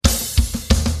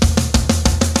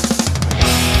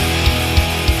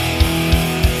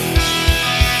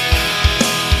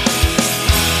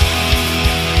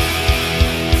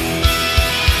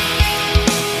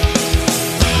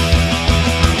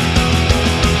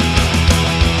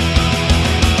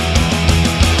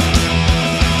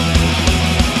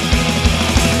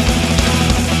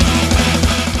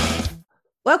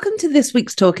this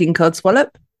week's Talking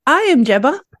Codswallop. I am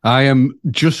Gemma. I am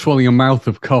just swallowing a mouth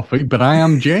of coffee, but I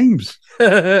am James.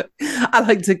 I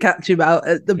like to catch him out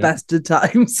at the best of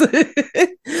times.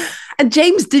 And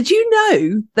James, did you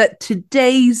know that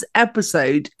today's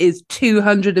episode is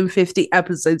 250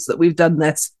 episodes that we've done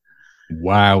this?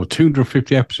 Wow,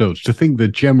 250 episodes. To think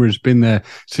that Gemma has been there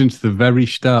since the very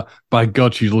start. By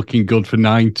God, she's looking good for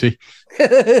 90. You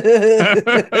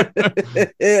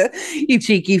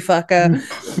cheeky fucker.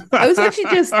 I was actually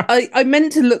I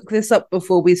meant to look this up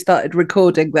before we started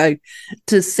recording, though,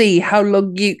 to see how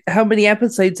many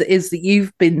episodes it is that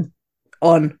you've been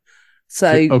on.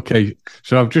 So okay,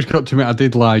 so I've just got to admit I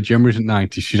did lie. Gemma isn't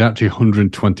 90. She's actually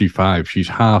 125. She's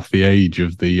half the age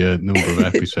of the number of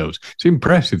episodes. It's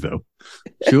impressive, though.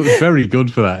 She looks very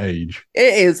good for that age.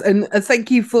 It is, and thank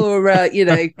you for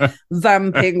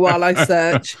vamping while I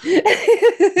search.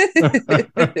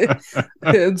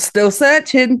 Still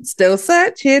searching.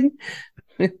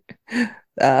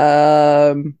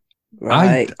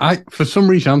 Right. I for some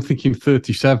reason I'm thinking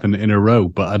 37 in a row,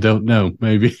 but I don't know.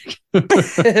 Maybe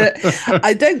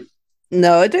I don't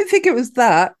think it was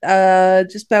that.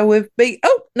 Just bear with me.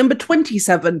 Oh, number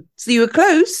 27. So you were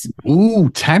close. Ooh,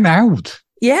 10 out.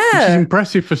 Yeah. Which is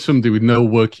impressive for somebody with no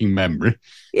working memory.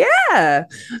 Yeah.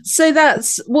 So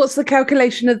what's the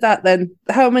calculation of that then?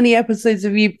 How many episodes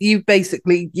have you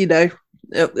basically, well,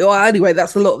 anyway,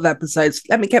 that's a lot of episodes.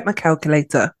 Let me get my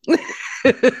calculator.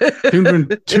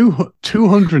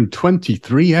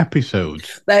 223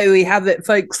 episodes. There we have it,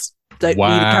 folks. Don't need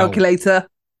a calculator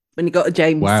when you got a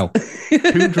James. Wow.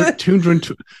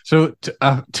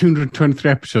 223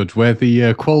 episodes where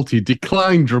the quality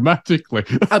declined dramatically.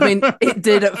 I mean, it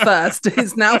did at first.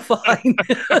 It's now fine.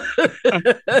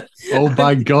 Oh,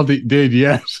 by God, it did,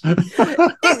 yes.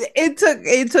 It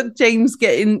took James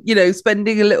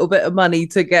spending a little bit of money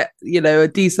to get, a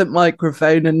decent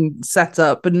microphone and set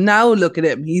up. And now look at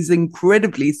him. He's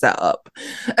incredibly set up.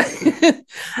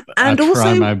 And I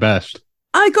try my best.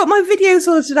 I got my video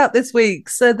sorted out this week,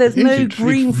 so there's no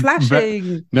green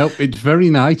flashing. Nope, it's very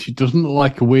nice. It doesn't look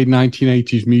like a weird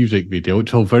 1980s music video.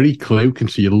 It's all very clear. You can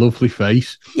see your lovely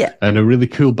face and a really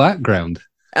cool background.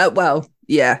 Well,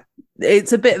 yeah.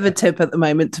 It's a bit of a tip at the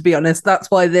moment, to be honest.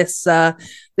 That's why this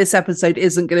episode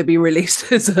isn't going to be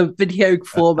released as a video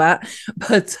format.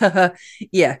 But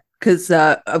because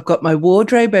I've got my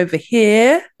wardrobe over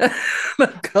here.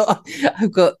 I've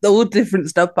got all different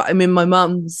stuff, but I'm in my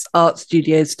mum's art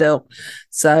studio still.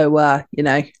 So,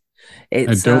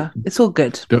 it's all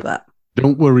good.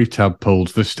 Don't worry,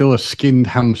 Tadpoles. There's still a skinned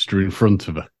hamster in front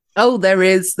of her. Oh, there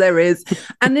is.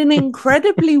 And an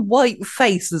incredibly white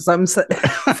face as I'm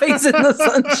facing the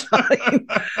sunshine.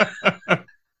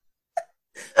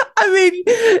 I mean,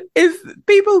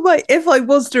 if I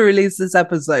was to release this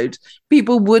episode,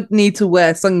 people would need to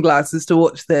wear sunglasses to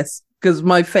watch this because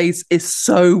my face is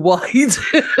so white.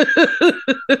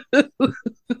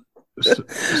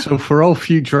 So for all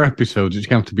future episodes, it's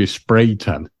going to have to be a spray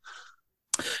tan.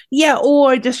 Yeah, or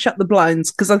I just shut the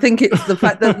blinds because I think it's the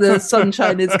fact that the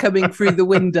sunshine is coming through the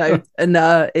window and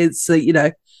it's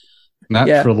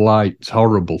natural light. It's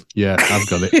horrible. Yeah, I've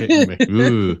got it hitting me.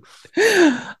 Ooh.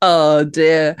 Oh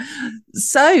dear.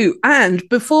 So, and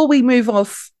before we move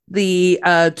off the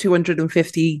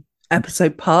 250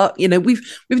 episode part, we've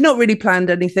not really planned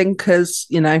anything because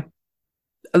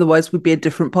otherwise we'd be a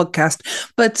different podcast.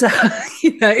 But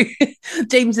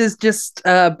James is just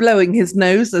blowing his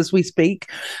nose as we speak.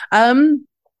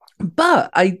 But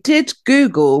I did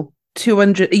Google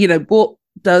 200. What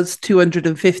does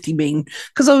 250 mean?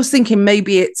 Because I was thinking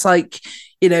maybe it's like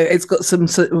it's got some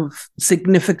sort of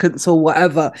significance or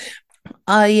whatever.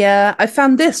 I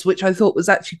found this, which I thought was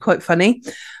actually quite funny,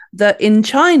 that in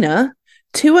China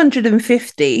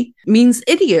 250 means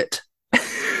idiot.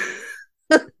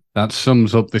 That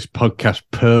sums up this podcast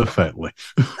perfectly,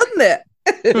 doesn't it?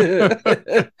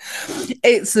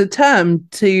 It's a term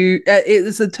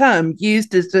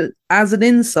used as an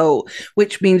insult,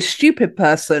 which means stupid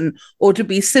person or to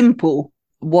be simple.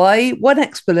 Why? One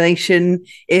explanation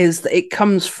is that it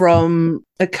comes from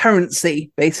a currency,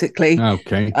 basically.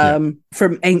 Okay.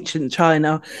 From ancient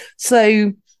China.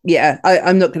 So yeah,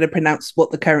 I'm not going to pronounce what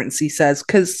the currency says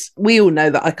because we all know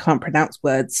that I can't pronounce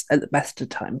words at the best of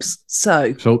times.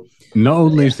 So not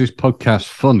only is this podcast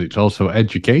fun, it's also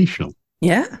educational.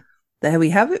 Yeah, there we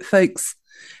have it, folks.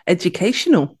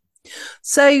 Educational.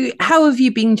 So how have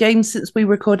you been, James, since we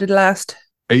recorded last?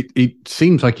 It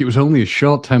seems like it was only a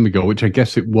short time ago, which I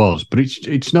guess it was, but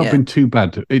it's not been too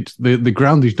bad. It's the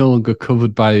ground is no longer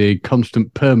covered by a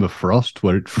constant permafrost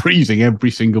where it's freezing every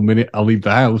single minute I leave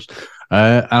the house.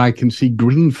 And I can see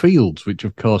green fields, which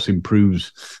of course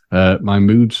improves my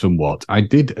mood somewhat. I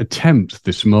did attempt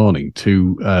this morning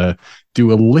to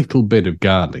do a little bit of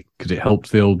gardening because it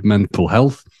helps the old mental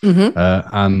health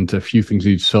and a few things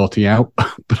need sorting out.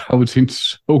 But I was in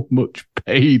so much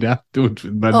pain afterwards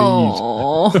with my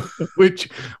knees,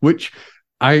 which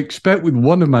I expect with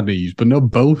one of my knees, but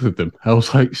not both of them. I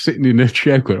was like sitting in a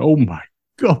chair going, oh my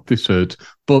God, this hurts.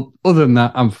 But other than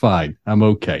that, I'm fine. I'm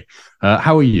okay.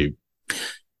 How are you?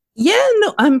 Yeah,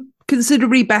 no, I'm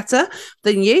considerably better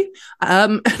than you.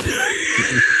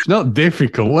 It's not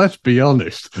difficult, let's be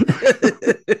honest.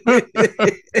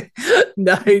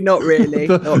 No, not really.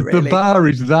 The bar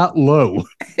is that low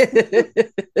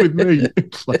with me.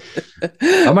 It's like,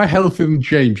 am I healthier than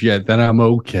James yet? Then I'm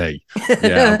okay.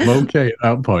 Yeah, I'm okay at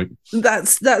that point.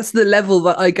 That's the level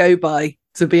that I go by,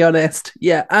 to be honest.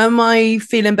 Yeah. Am I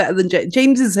feeling better than James?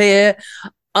 James is here.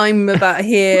 I'm about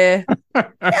here.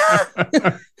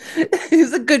 Yeah.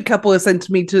 It's a good couple of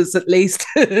centimeters at least.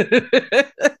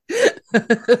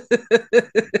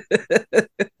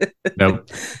 No,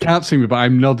 can't see me, but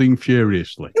I'm nodding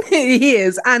furiously. He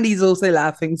is, and he's also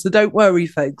laughing. So don't worry,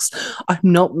 folks. I'm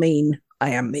not mean.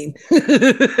 I am mean,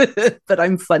 but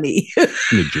I'm funny.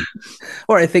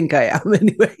 Or I think I am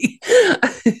anyway.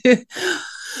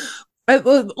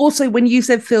 Also, when you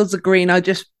said fields of green, I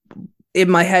just,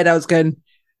 in my head, I was going,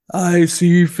 I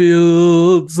see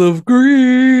fields of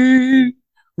green,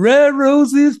 red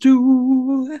roses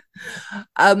too.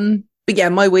 But yeah,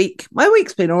 my week's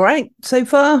been all right so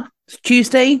far. It's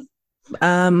Tuesday.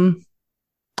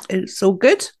 It's all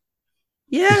good.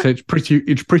 Yeah, so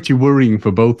it's pretty worrying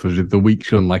for both of us if the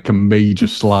week's on like a major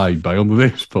slide by on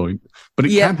this point. But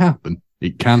it can happen.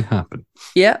 It can happen.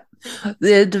 Yeah.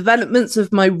 The developments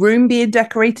of my room being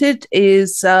decorated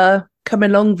is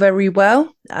coming along very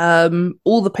well.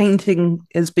 All the painting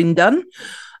has been done.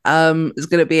 There's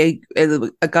going to be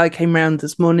a guy came around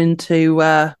this morning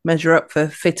to measure up for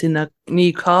fitting a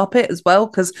new carpet as well,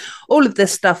 because all of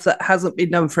this stuff that hasn't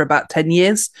been done for about 10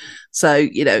 years. So,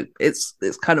 you know, it's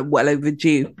kind of well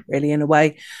overdue, really, in a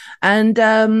way. And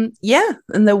and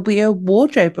there'll be a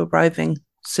wardrobe arriving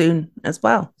soon as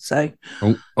well. So,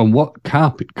 and what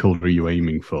carpet colour are you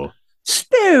aiming for?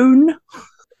 Stone.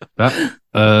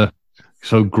 That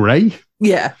so grey.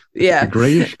 Yeah. A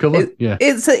greyish colour. Yeah,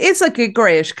 it's like a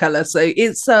greyish colour. So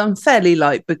it's fairly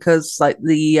light because like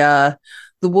the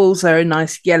walls are a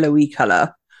nice yellowy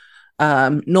colour,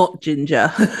 not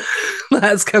ginger.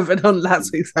 That's covered on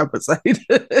last week's episode.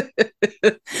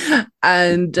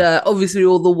 And obviously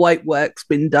all the white work's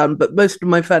been done, but most of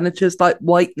my furniture is like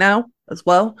white now as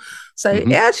well. So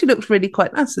it actually looks really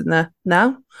quite nice in there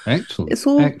now. Excellent. It's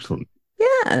all excellent.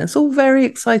 Yeah, it's all very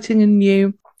exciting and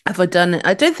new. Have I done it?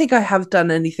 I don't think I have done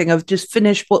anything. I've just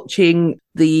finished watching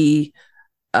the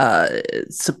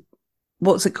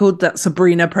what's it called? That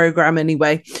Sabrina program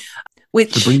anyway.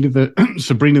 Which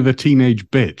Sabrina the Teenage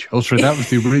Bitch. Oh, sorry, that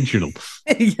was the original.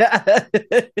 Yeah.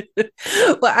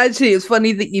 Well, actually, it's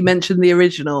funny that you mentioned the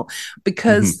original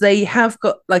because they have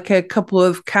got like a couple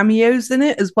of cameos in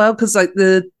it as well. Because like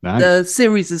the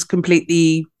series is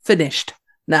completely finished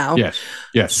now. Yes.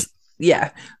 Yeah.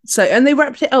 So, and they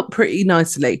wrapped it up pretty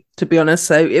nicely, to be honest.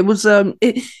 So it was,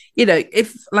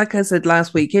 if, like I said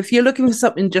last week, if you're looking for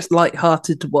something just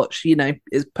lighthearted to watch, you know,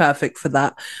 it's perfect for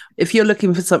that. If you're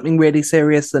looking for something really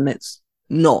serious, then it's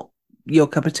not your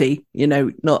cup of tea, you know,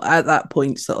 not at that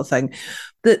point sort of thing.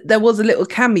 There was a little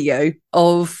cameo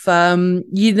of,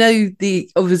 obviously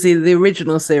the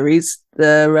original series,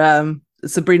 the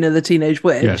Sabrina the Teenage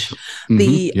Witch. Yes.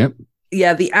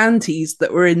 The aunties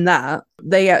that were in that,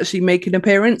 they actually make an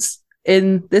appearance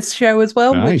in this show as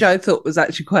well, which I thought was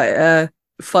actually quite a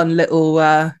fun little,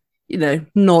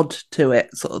 nod to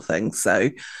it sort of thing. So,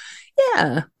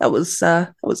 yeah, that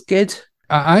was good.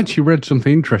 I actually read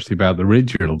something interesting about the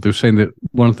original. They were saying that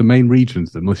one of the main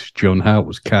reasons that Miss Joan Hart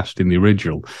was cast in the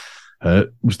original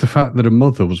was the fact that her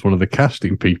mother was one of the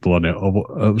casting people on it, or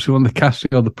was one of the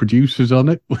casting or the producers on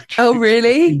it. Oh,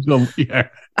 really? Yeah.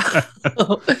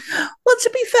 Well, to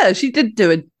be fair, she did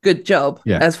do a good job,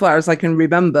 as far as I can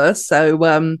remember. So,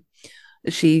 I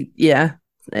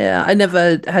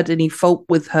never had any fault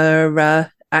with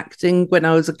her acting when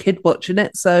I was a kid watching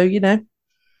it. So, you know.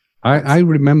 I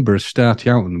remember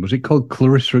starting out, and was it called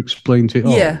Clarissa Explains It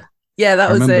All? Yeah,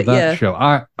 that was it. That show.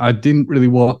 I didn't really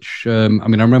watch. I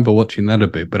remember watching that a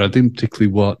bit, but I didn't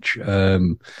particularly watch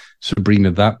Sabrina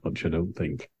that much. I don't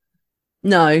think.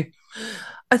 No,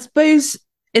 I suppose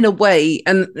in a way,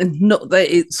 and not that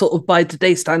it's sort of by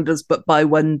today's standards, but by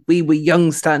when we were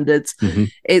young standards,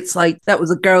 it's like that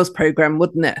was a girls' program,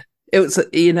 wasn't it? It was,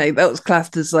 that was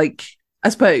classed as like I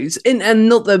suppose. And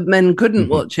not that men couldn't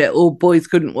watch it or boys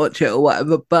couldn't watch it or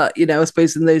whatever, but, you know, I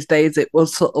suppose in those days it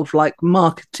was sort of like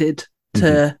marketed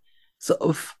to sort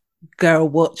of girl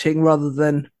watching rather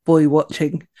than boy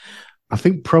watching. I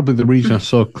think probably the reason I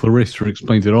saw Clarissa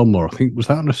Explains It All more, I think, was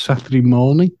that on a Saturday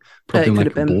morning? Probably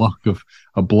like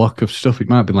a block of stuff. It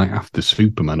might have been like after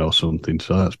Superman or something,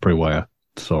 so that's probably why I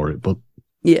saw it. But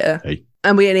yeah. Hey.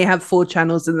 And we only had 4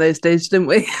 channels in those days, didn't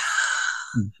we?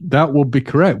 That would be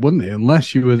correct, wouldn't it?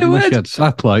 Unless you had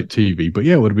satellite TV. But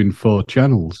yeah, it would have been 4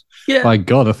 channels. Yeah. By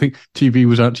God, I think TV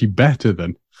was actually better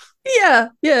then.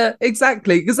 Yeah,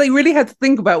 exactly. Because they really had to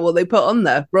think about what they put on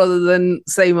there rather than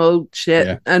same old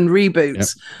shit and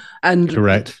reboots and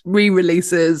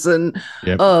re-releases and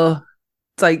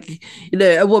it's like, you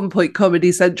know, at one point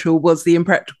Comedy Central was the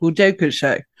Impractical Jokers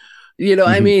show. You know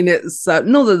what I mean? It's not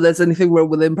that there's anything wrong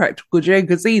with Impractical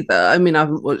Jokers either. I mean, I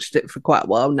haven't watched it for quite a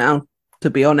while now,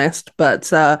 to be honest. But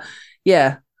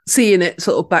seeing it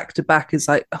sort of back to back is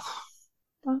like,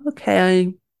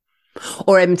 okay.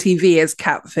 Or MTV as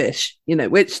Catfish, you know,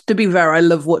 which, to be fair, I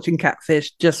love watching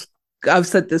Catfish. Just, I've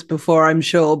said this before, I'm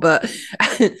sure, but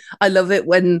I love it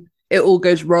when it all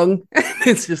goes wrong.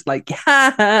 It's just like,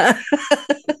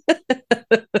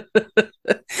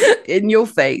 in your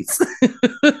face.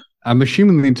 I'm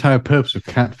assuming the entire purpose of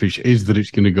Catfish is that it's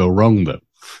going to go wrong, though.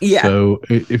 Yeah. So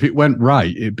if it went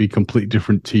right, it'd be a completely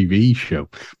different TV show.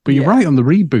 But you're right on the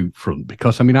reboot front,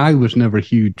 because, I mean, I was never a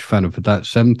huge fan of that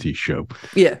 70s show.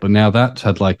 Yeah. But now that's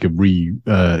had like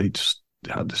it's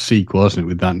had a sequel, hasn't it,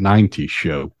 with that 90s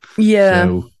show. Yeah.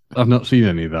 So I've not seen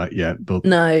any of that yet. But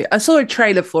no, I saw a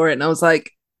trailer for it and I was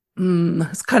like,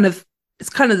 it's kind of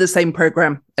the same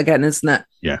program again, isn't it?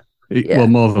 Yeah. Well,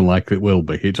 more than likely it will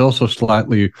be. It's also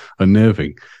slightly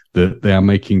unnerving that they are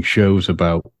making shows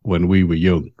about when we were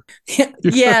young.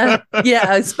 yeah,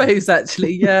 I suppose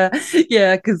actually,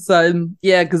 because the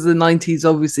 90s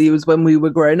obviously was when we were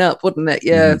growing up, wasn't it?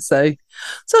 Yeah, so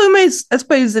I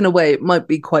suppose in a way it might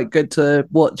be quite good to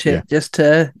watch it just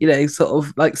to, you know, sort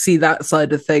of like see that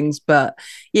side of things. But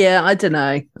yeah, I don't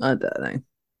know.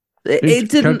 It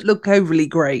didn't look overly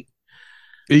great.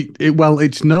 Well,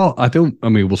 it's not. I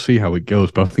mean, we'll see how it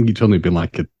goes, but I think it's only been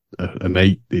like an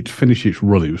 8. It finished its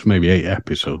run. It was maybe 8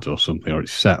 episodes or something, or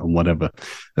it's set on whatever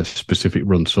a specific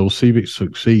run. So we'll see if it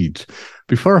succeeds.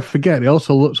 Before I forget, it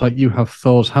also looks like you have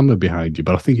Thor's hammer behind you,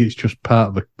 but I think it's just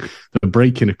part of the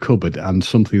break in a cupboard and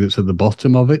something that's at the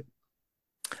bottom of it.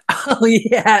 Oh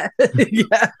yeah,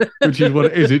 Which is what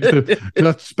it is.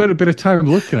 Because I spent a bit of time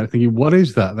looking at it, thinking, what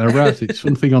is that? They're right. It's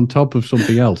something on top of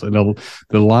something else, and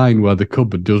the line where the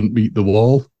cupboard doesn't meet the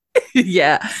wall.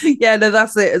 No,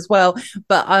 that's it as well.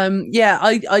 But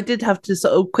I did have to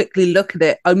sort of quickly look at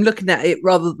it. I'm looking at it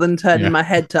rather than turning my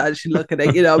head to actually look at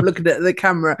it. You know, I'm looking at the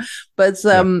camera. But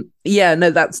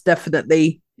that's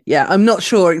definitely I'm not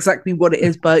sure exactly what it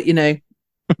is, but you know,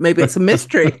 maybe it's a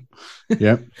mystery.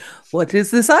 Yeah. What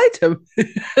is this item?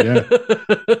 Yeah.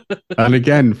 And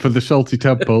again, for the salty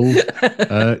tadpoles,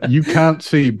 you can't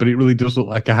see, but it really does look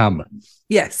like a hammer.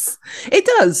 Yes, it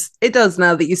does. It does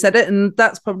now that you said it. And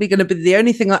that's probably going to be the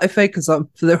only thing that I focus on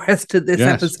for the rest of this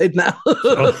episode now.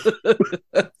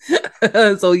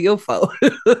 It's all your fault.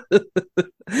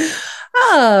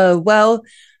 Well,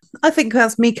 I think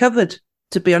that's me covered,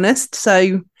 to be honest.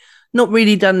 So not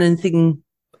really done anything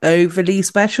overly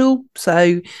special.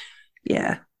 So,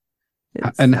 yeah.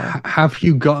 And have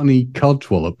you got any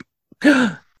codswallop?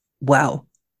 Well,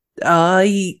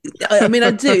 I mean,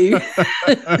 I do.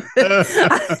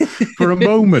 For a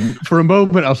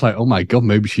moment, I was like, "Oh my God,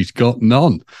 maybe she's got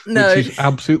none." No, which is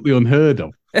absolutely unheard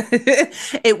of.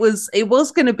 It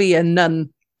was going to be a none,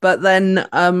 but then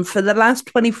for the last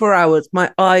 24 hours, my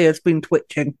eye has been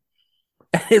twitching.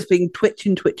 It's been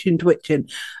twitching,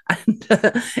 and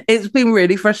it's been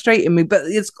really frustrating me. But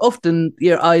it's often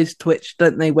your eyes twitch,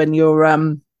 don't they, when you're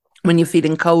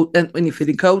feeling cold, when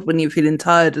you're feeling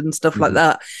tired and stuff like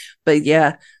that. But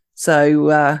yeah,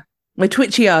 so my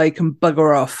twitchy eye can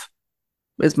bugger off.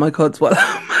 Is my codswallop.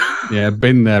 Yeah,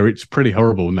 been there. It's pretty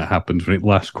horrible when that happens, when it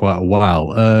lasts quite a while.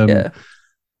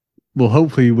 Well,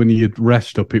 hopefully when you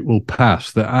rest up, it will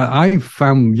pass. That I've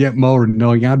found yet more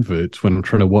annoying adverts when I'm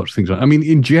trying to watch things. I mean,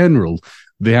 in general,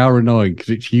 they are annoying because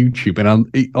it's YouTube. And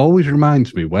it always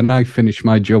reminds me, when I finished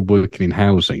my job working in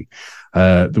housing,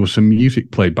 there was some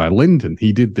music played by Lyndon.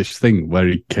 He did this thing where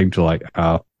he came to like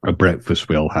a breakfast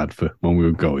we all had for when we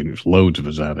were going. It was loads of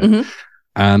us at it. Mm-hmm.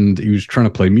 And he was trying to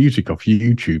play music off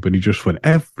YouTube, and he just went,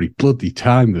 every bloody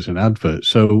time there's an advert.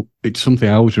 So it's something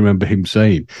I always remember him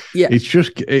saying. Yeah.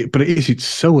 It's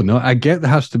so annoying. I get there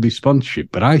has to be sponsorship,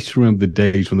 but I still remember the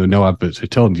days when there were no adverts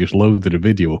at all and just loaded a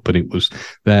video up and it was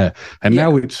there. And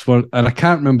now it's for, and I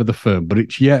can't remember the firm, but I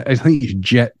think it's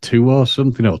Jet2 or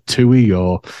something, or TUI,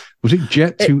 or was it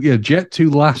Jet2?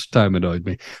 Jet2 last time annoyed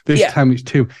me. This time it's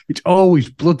TUI. It's always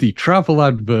bloody travel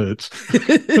adverts.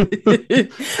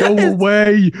 Go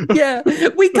away. Yeah,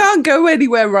 we can't go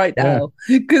anywhere right now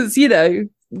because,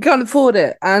 can't afford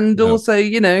it. And also,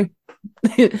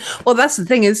 well, that's the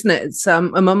thing, isn't it? It's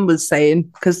my mum was saying,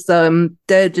 because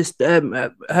they're just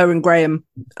her and Graham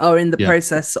are in the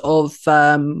process of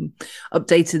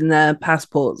updating their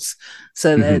passports,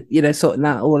 so they're sorting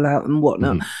that all out and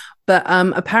whatnot. But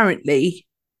apparently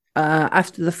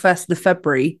after the 1st of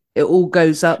February it all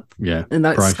goes up, and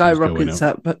like skyrockets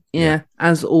up. But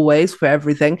as always for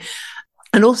everything.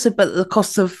 And also, but the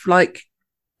cost of like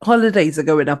holidays are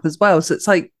going up as well. So it's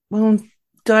like, well,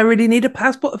 do I really need a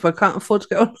passport if I can't afford to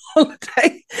go on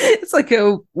holiday? It's like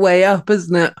a way up,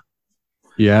 isn't it?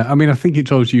 Yeah, I mean, I think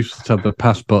it's always useful to have a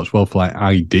passport as well for like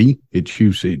ID.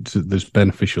 There's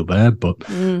beneficial there, but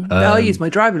I'll use my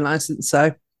driving license.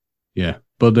 So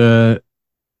but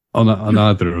on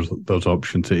either of those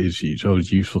options, it's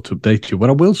always useful to update you.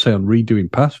 What I will say on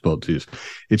redoing passports is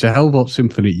it's a hell of a lot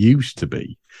simpler than it used to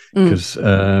be. Because,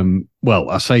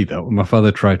 I say that when my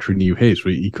father tried to renew his,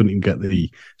 he couldn't even get the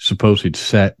supposed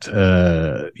set,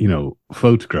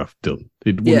 photograph done.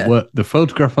 It wouldn't work. The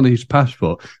photograph on his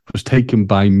passport was taken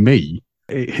by me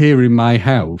here in my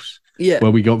house,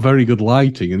 where we got very good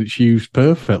lighting and it's used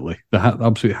perfectly. They're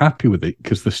absolutely happy with it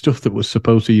because the stuff that was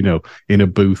supposed to, in a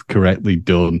booth correctly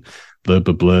done, blah,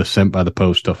 blah, blah, sent by the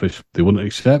post office, they wouldn't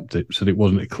accept it. So it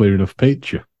wasn't a clear enough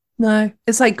picture. No,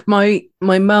 it's like my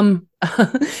mum.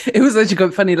 It was actually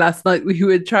quite funny last night. We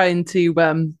were trying to do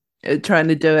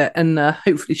it, and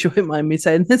hopefully she'll not mind me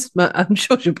saying this, but I'm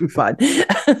sure she'll be fine.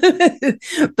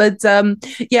 But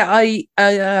I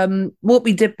what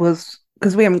we did was,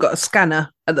 because we haven't got a scanner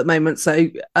at the moment, so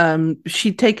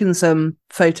she'd taken some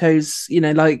photos,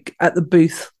 like at the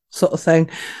booth sort of thing,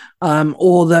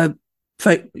 or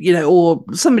or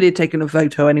somebody had taken a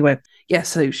photo anyway. Yeah,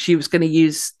 so she was going to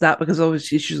use that because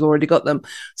obviously she's already got them.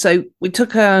 So we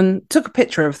took a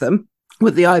picture of them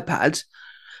with the iPad,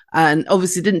 and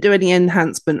obviously didn't do any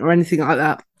enhancement or anything like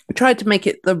that. We tried to make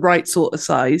it the right sort of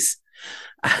size,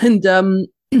 and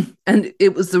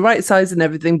it was the right size and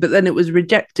everything, but then it was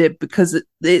rejected because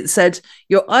it said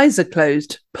your eyes are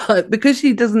closed. But because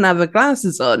she doesn't have her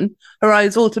glasses on, her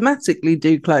eyes automatically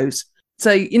do close.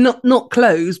 So you're not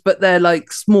closed, but they're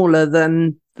like smaller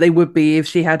than they would be if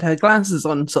she had her glasses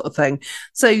on, sort of thing.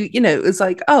 So, it's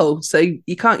like, oh, so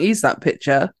you can't use that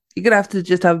picture. You're going to have to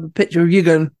just have a picture of you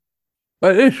going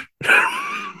like this.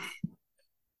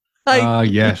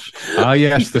 Yes,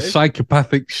 the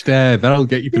psychopathic stare. That'll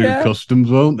get you through customs,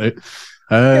 won't it?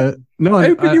 No,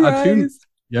 Open your eyes.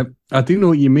 I do know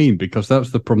what you mean, because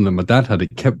that's the problem that my dad had.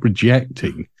 It kept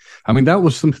rejecting. I mean, that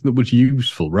was something that was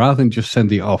useful rather than just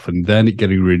send it off and then it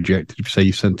getting rejected. If, say,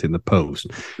 you sent it in the post,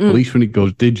 at least when it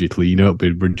goes digitally, it'll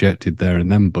be rejected there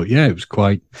and then. But yeah, it was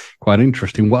quite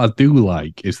interesting. What I do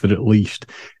like is that at least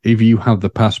if you have the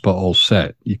passport all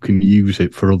set, you can use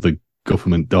it for other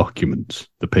government documents,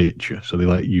 the picture. So they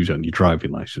let you use it on your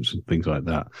driving license and things like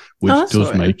that, which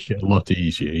does make it a lot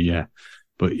easier. Yeah.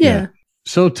 But yeah.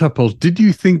 So, Tadpoles, did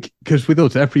you think, because with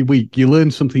us, every week you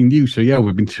learn something new. So,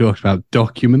 we've been talking about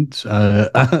documents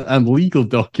and legal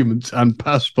documents and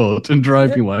passports and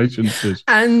driving licenses.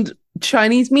 And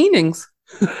Chinese meanings.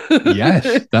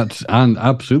 Yes, and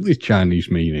absolutely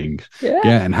Chinese meanings.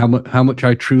 Yeah, and how much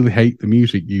I truly hate the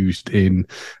music used in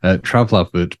travel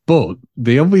adverts. But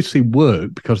they obviously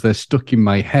work because they're stuck in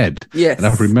my head. Yes. And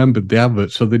I've remembered the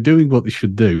adverts. So they're doing what they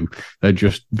should do. They're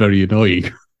just very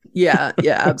annoying. Yeah,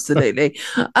 absolutely.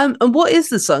 And what is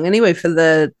the song anyway for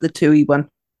the TUI one?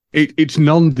 It's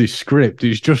nondescript.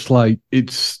 It's just like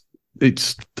it's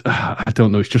I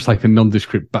don't know. It's just like a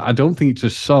nondescript, but I don't think it's a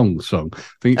song. I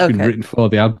think it's been written for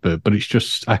the advert, but it's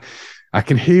just I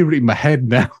can hear it in my head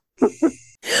now.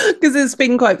 Because it's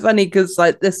been quite funny. Because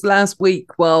like this last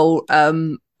week,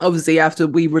 obviously after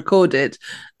we recorded,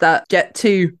 that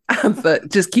Jet2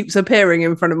 advert just keeps appearing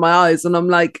in front of my eyes, and I'm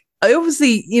like, I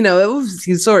obviously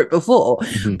saw it before,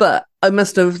 but I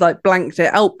must have like blanked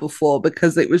it out before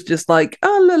because it was just like,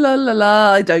 oh, la, la, la,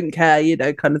 la, I don't care,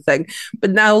 kind of thing.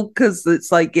 But now, because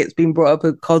it's like, it's been brought up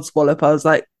a Codswallop, I was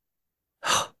like,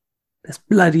 oh, this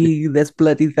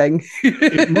bloody thing.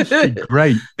 It must be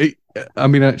great.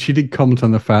 She did comment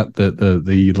on the fact that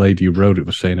the lady who wrote it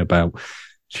was saying about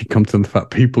she comes to the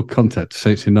fact people contact to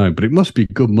say it's annoying, but it must be a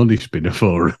good money spinner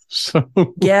for her. So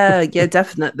yeah,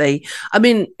 definitely. I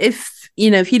mean, if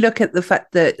you look at the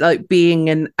fact that like being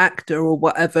an actor or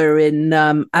whatever in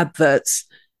adverts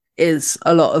is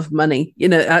a lot of money,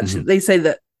 actually they say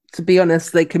that, to be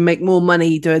honest, they can make more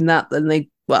money doing that than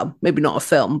maybe not a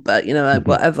film, but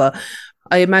whatever.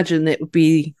 I imagine it would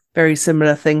be very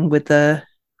similar thing with their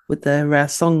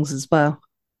songs as well.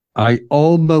 I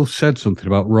almost said something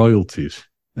about royalties.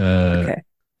 Okay.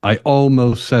 I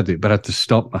almost said it, but I had to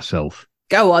stop myself.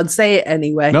 Go on, say it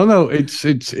anyway. No,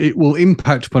 it will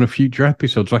impact upon a future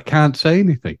episode, so I can't say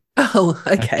anything. Oh,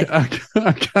 okay.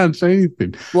 I can't say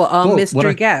anything. What, our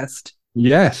mystery guest?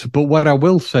 Yes, but what I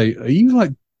will say,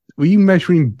 were you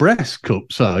measuring breast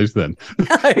cup size then? No,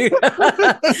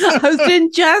 I was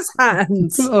doing jazz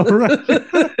hands. Oh, right.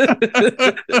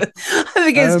 I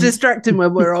think it's distracting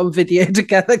when we're on video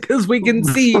together because we can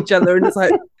see each other and it's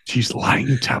like... She's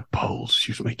lying tadpoles.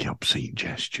 She's making obscene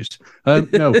gestures.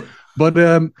 No, but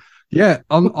yeah,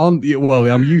 I'm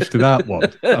used to that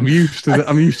one. I'm used to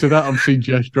that obscene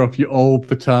gesture off you all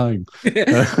the time.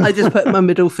 I just put my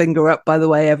middle finger up, by the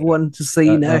way, everyone, to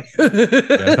see I'm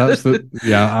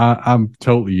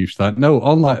totally used to that. No,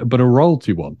 but a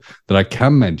royalty one that I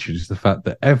can mention is the fact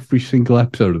that every single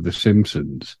episode of The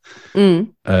Simpsons,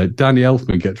 Danny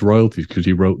Elfman gets royalties because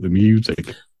he wrote the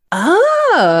music.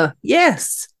 Ah,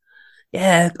 yes.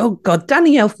 Yeah. Oh God,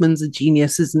 Danny Elfman's a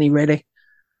genius, isn't he? Really,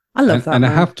 I love that. And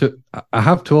man. I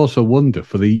have to also wonder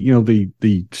for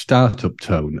the startup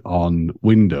tone on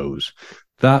Windows.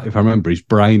 That, if I remember, is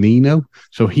Brian Eno.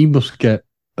 So he must get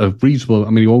a reasonable.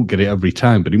 I mean, he won't get it every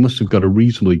time, but he must have got a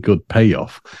reasonably good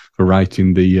payoff for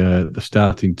writing the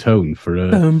starting tone for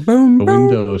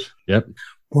Windows. Yep.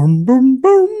 Boom, boom,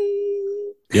 boom.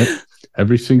 Yep.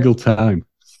 Every single time.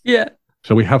 Yeah.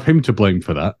 So we have him to blame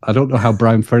for that. I don't know how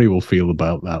Brian Ferry will feel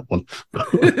about that one.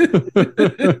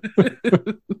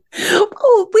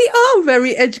 Oh, we are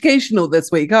very educational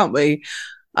this week, aren't we?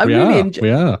 We are.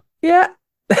 Yeah.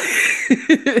 I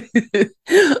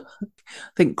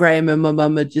think Graham and my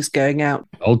mum are just going out.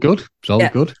 All good. It's all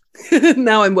good.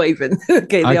 Now I'm waving.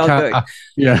 Okay, they are going.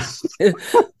 Yes. They've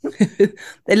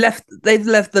left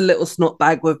the little snot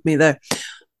bag with me though.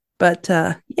 But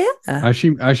yeah, I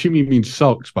assume you mean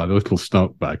socks by the little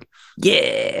snot bag.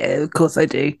 Yeah, of course I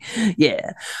do.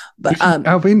 Yeah, but out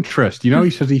of interest, he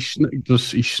says he's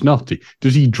snotty.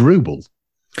 Does he drool?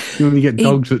 You only get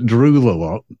dogs that drool a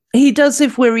lot. He does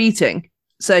if we're eating.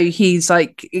 So he's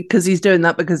like, because he's doing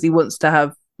that because he wants to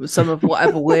have some of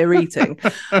whatever we're eating.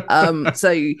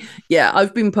 So yeah,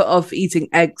 I've been put off eating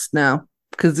eggs now.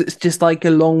 Because it's just like a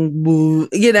long,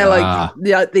 it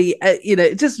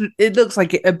looks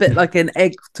like a bit like an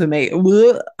egg to me.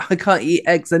 I can't eat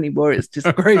eggs anymore. It's just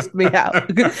grossed me out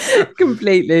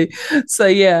completely. So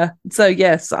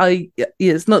yes,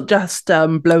 it's not just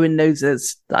blowing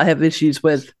noses that I have issues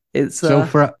with. It's so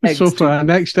for our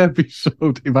next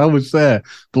episode, if I was there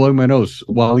blowing my nose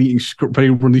while eating very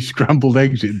runny scrambled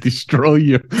eggs, it'd destroy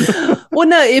you. Well,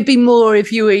 no, it'd be more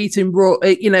if you were eating raw.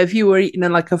 If you were eating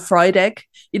like a fried egg,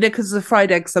 because the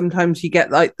fried egg sometimes you get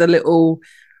like the little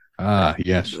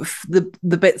yes,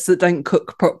 the bits that don't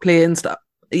cook properly and stuff.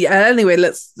 Yeah. Anyway,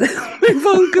 let's move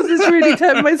on because it's really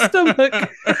turned my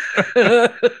stomach.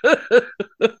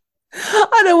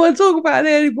 I don't want to talk about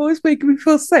it anymore. It's making me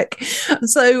feel sick.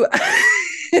 So,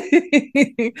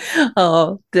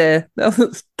 oh dear, that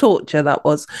was torture. That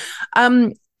was.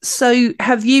 So,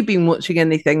 have you been watching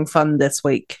anything fun this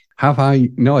week? Have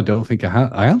I? No, I don't think I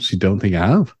have. I actually don't think I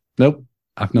have. Nope,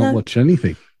 I've not watched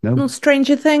anything. No. Not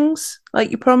Stranger Things, like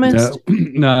you promised.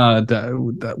 No,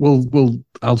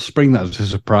 I'll spring that as a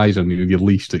surprise on you. You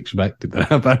least expected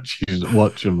that I've actually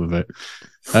watched some of it.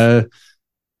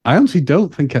 I honestly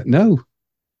don't think Nope,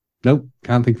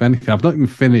 can't think of anything. I've not even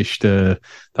finished that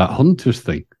Hunters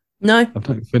thing. No. I've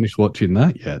not even finished watching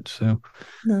that yet. So,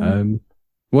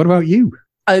 what about you?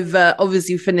 I've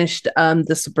obviously finished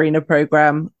the Sabrina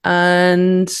program,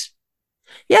 and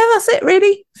yeah, that's it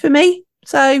really for me.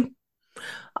 So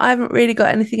I haven't really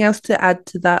got anything else to add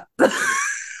to that.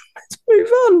 Let's move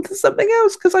on to something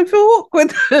else because I feel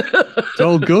awkward. It's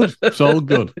all good. It's all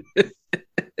good.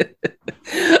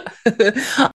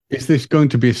 Is this going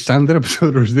to be a standard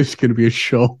episode or is this going to be a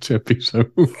short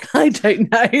episode? I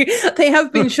don't know. They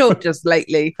have been short just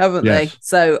lately, haven't they?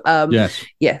 So,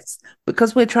 yes,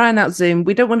 because we're trying out Zoom,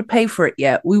 we don't want to pay for it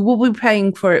yet. We will be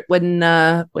paying for it when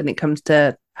it comes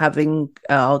to having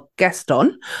our guest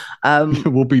on.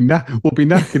 We'll be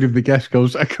knackered if the guest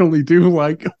goes, I can only do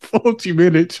like 40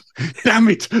 minutes. Damn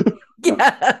it.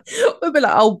 Yeah, we'll be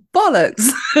like, oh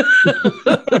bollocks.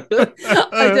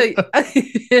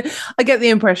 I get the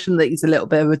impression that he's a little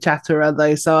bit of a chatterer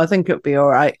though, so I think it'll be all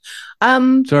right.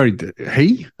 Sorry,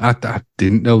 I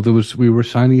didn't know we were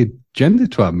assigning a gender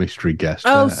to our mystery guest.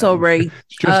 Oh, sorry.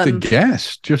 It's just a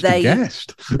guest. A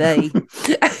guest. They.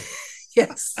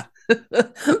 Yes.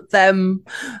 Them,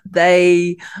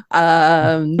 they,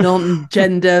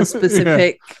 non-gender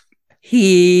specific. Yeah.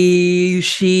 He,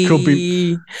 she could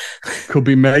be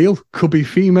male, could be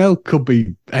female, could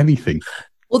be anything.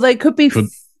 Well, they could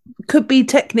be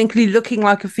technically looking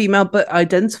like a female but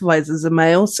identifies as a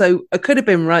male, so it could have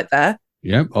been right there.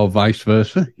 Yeah, or vice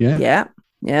versa. Yeah.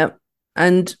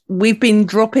 And we've been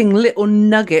dropping little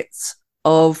nuggets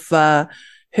of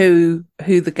who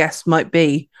the guest might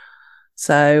be.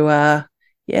 So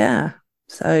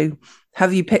So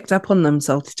have you picked up on them,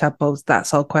 Salty Tadpoles?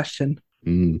 That's our question.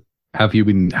 Have you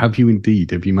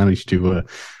indeed? Have you managed to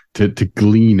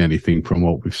glean anything from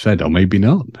what we've said, or maybe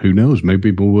not? Who knows?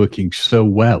 Maybe we're working so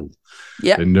well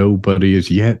that nobody has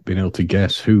yet been able to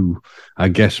guess who our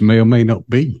guest may or may not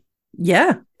be.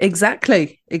 Yeah,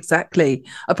 exactly.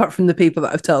 Apart from the people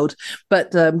that I've told,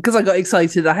 but because I got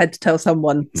excited, I had to tell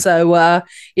someone. So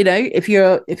if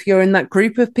you're in that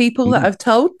group of people that I've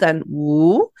told, then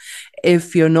woo.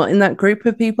 If you're not in that group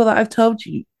of people that I've told,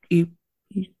 you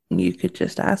could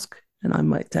just ask, and I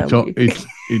might tell you.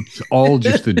 It's all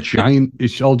just a giant.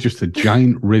 It's all just a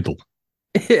giant riddle.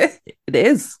 It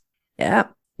is, yeah.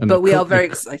 But we are very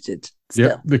excited. Still.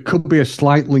 Yeah, there could be a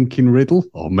slight link in riddle,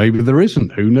 or maybe there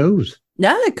isn't. Who knows?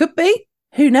 No, it could be.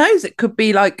 Who knows? It could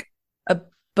be like a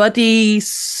buddy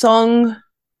song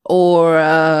or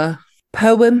a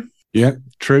poem. Yeah,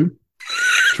 true.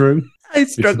 I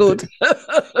struggled.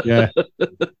 Yeah.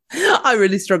 I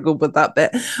really struggled with that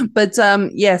bit. But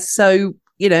yes, so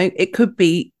it could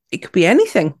be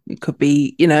anything. It could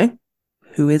be,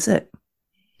 who is it?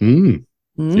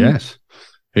 Yes.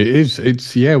 It is.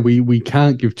 It's we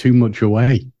can't give too much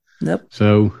away. Nope.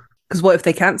 So because what if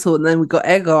they cancel and then we've got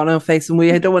egg on our face and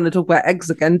we don't want to talk about eggs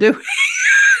again, do we?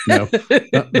 No.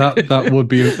 That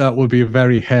would be a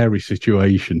very hairy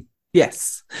situation.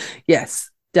 Yes.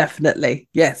 Definitely.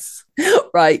 Yes.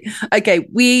 Right. Okay.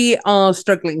 We are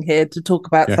struggling here to talk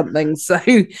about something. So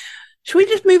should we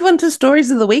just move on to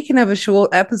stories of the week and have a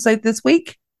short episode this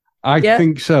week? I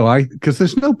think so. Because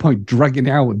there's no point dragging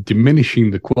out and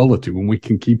diminishing the quality when we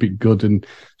can keep it good and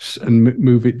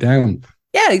move it down.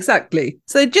 Yeah, exactly.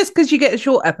 So just because you get a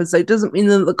short episode doesn't mean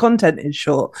that the content is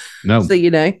short. No. So,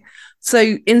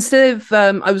 So instead of,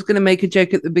 I was going to make a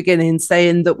joke at the beginning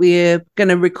saying that we're going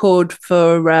to record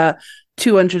for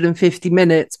 250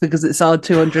 minutes because it's our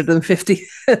 250th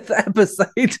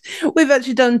episode. We've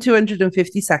actually done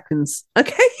 250 seconds.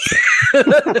 Okay.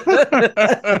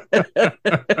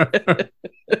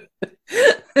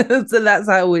 So that's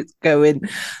how it's going.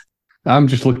 I'm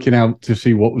just looking out to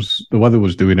see what the weather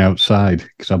was doing outside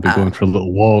because I'll be going for a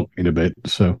little walk in a bit.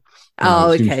 So,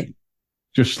 okay.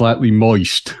 Just slightly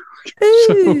moist.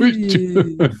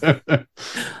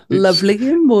 Lovely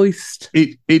and moist.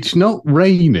 It's not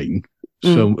raining,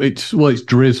 so it's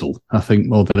drizzle, I think,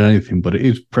 more than anything, but it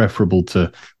is preferable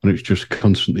to when it's just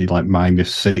constantly like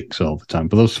 -6 all the time.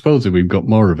 But I suppose we've got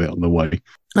more of it on the way.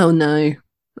 Oh no,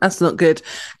 that's not good.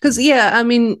 Because I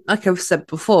mean, like I've said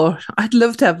before, I'd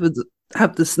love to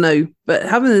have the snow, but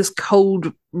having this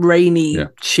cold, rainy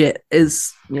shit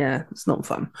is it's not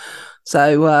fun.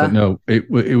 So no, it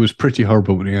was pretty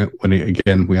horrible when it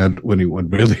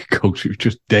went really cold. It was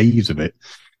just days of it,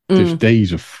 just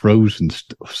days of frozen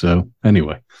stuff. So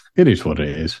anyway, it is what it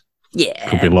is. Yeah,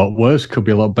 could be a lot worse, could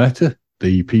be a lot better.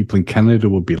 The people in Canada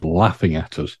would be laughing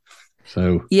at us.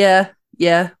 So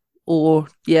or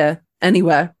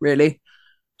anywhere really.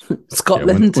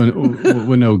 Scotland.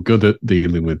 We're no good at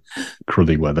dealing with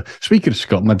cruddy weather. Speaking of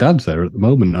Scotland, my dad's there at the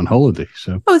moment on holiday.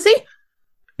 So is he?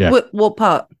 Yeah. What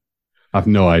part? I've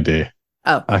no idea.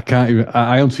 Oh, I can't even.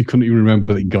 I honestly couldn't even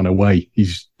remember that he'd gone away.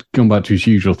 He's gone back to his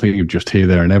usual thing of just here,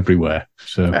 there, and everywhere.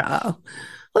 So, well,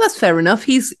 that's fair enough.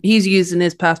 He's using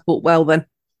his passport well then.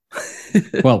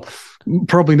 Well,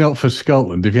 probably not for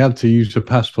Scotland. If you had to use a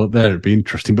passport there, it'd be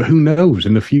interesting. But who knows?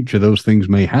 In the future, those things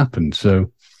may happen.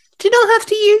 So, do you not have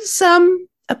to use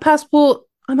a passport?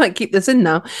 I might keep this in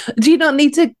now. Do you not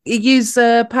need to use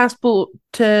a passport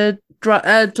to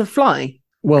fly?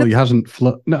 Well, he hasn't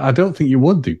flown. No, I don't think you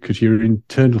would do because you're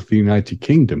internal to the United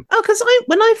Kingdom. Oh, because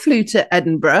when I flew to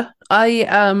Edinburgh, I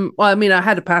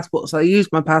had a passport, so I used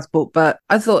my passport, but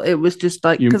I thought it was just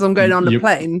like because I'm going on the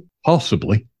plane.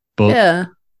 Possibly, but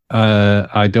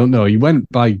I don't know. You went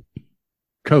by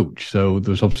coach, so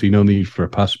there's obviously no need for a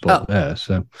passport there.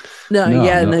 So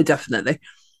no, definitely.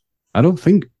 I don't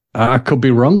think I could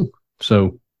be wrong.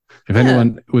 So if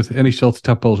anyone with any sort of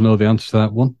tadpoles know the answer to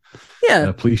that one,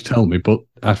 please tell me. But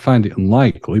I find it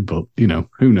unlikely, but,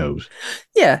 who knows?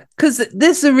 Yeah, because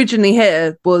this originally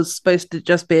here was supposed to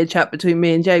just be a chat between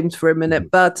me and James for a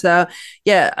minute. But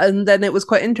and then it was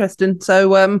quite interesting.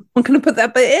 So I'm going to put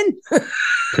that bit in.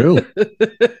 Cool.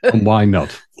 And why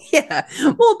not? Yeah,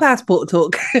 more passport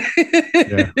talk.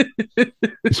 Yeah.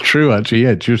 It's true, actually.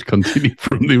 Yeah, just continue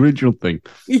from the original thing.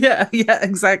 Yeah,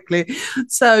 exactly.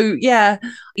 So,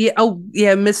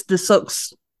 Mr.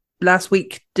 Socks last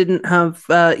week didn't have,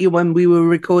 when we were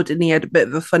recording, he had a bit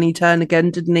of a funny turn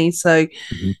again, didn't he? So,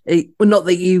 not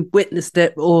that you witnessed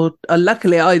it, or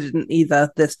luckily I didn't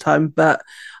either this time, but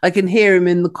I can hear him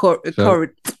in the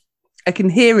corridor. I can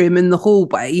hear him in the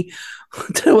hallway. I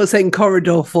don't know what I'm saying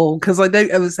corridor for, because I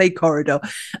don't ever say corridor.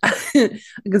 I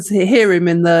can hear him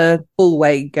in the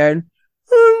hallway going,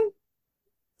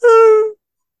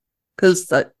 because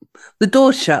the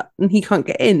door's shut and he can't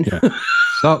get in. Yeah.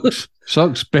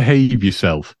 Socks, behave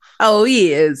yourself. Oh,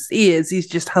 he is. He's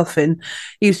just huffing.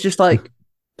 He's just like,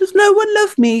 does no one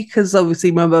love me? Because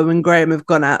obviously my mum and Graham have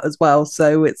gone out as well.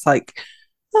 So it's like,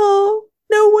 oh,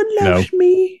 no one loves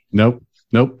me. Nope.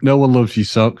 No one loves you,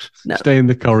 Socks. No. Stay in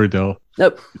the corridor.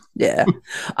 Nope. Yeah.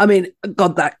 I mean,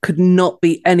 God, that could not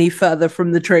be any further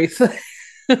from the truth.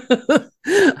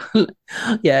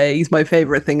 Yeah, he's my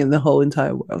favourite thing in the whole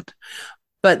entire world.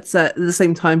 But at the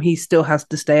same time, he still has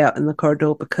to stay out in the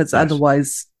corridor, because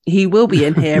otherwise he will be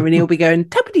in here and he'll be going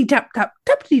tappity tap tap,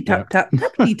 tappity tap tap,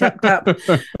 tappity tap tap.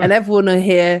 And everyone will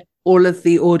hear all of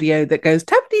the audio that goes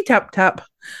tappity tap tap.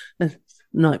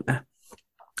 Nightmare.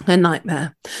 A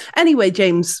nightmare. Anyway,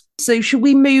 James, so should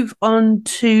we move on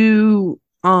to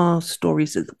our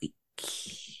stories of the week?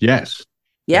 Yes.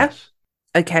 Yeah? Yes.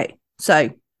 Okay. So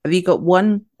have you got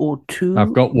one or two?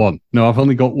 I've got one. No, I've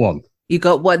only got one. You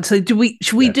got one. So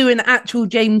should we do an actual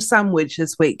James sandwich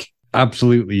this week?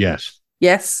 Absolutely, yes.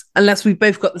 Yes, unless we've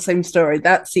both got the same story.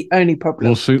 That's the only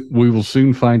problem. We will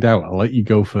soon find out. I'll let you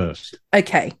go first.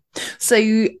 Okay.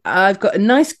 So I've got a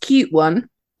nice, cute one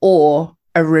or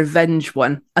a revenge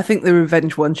one. I think the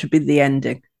revenge one should be the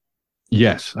ending.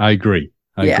 Yes, I agree.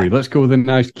 I agree. Let's go with a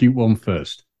nice, cute one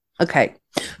first. Okay.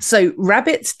 So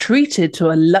rabbits treated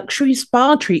to a luxury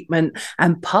spa treatment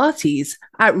and parties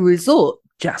at resort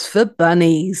just for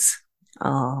bunnies.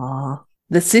 Ah.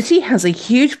 The city has a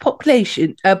huge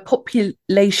population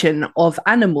of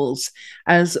animals,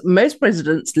 as most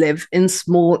residents live in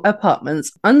small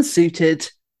apartments unsuited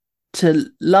to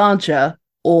larger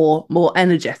or more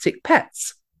energetic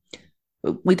pets.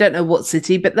 We don't know what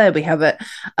city, but there we have it.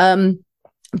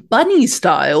 Bunny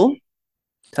style,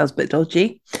 sounds a bit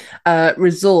dodgy,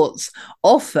 resorts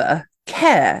offer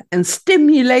care and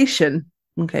stimulation.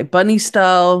 Okay, bunny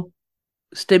style,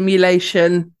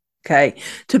 stimulation, okay,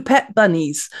 to pet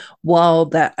bunnies while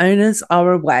their owners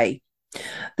are away.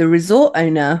 The resort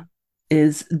owner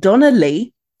is Donna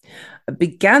Lee,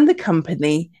 began the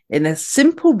company in a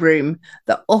simple room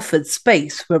that offered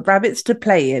space for rabbits to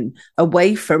play in,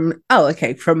 away from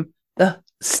the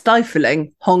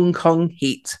stifling Hong Kong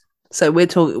heat. So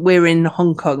we're in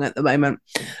Hong Kong at the moment.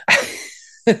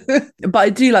 But I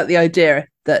do like the idea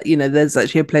that, there's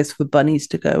actually a place for bunnies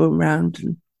to go around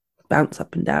and bounce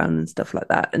up and down and stuff like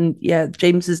that. And yeah,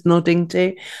 James is nodding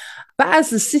too. But as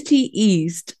the city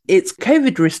eased its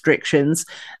COVID restrictions,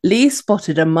 Lee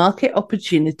spotted a market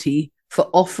opportunity for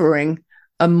offering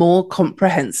a more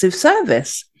comprehensive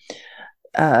service.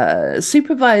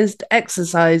 Supervised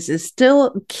exercise is still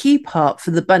a key part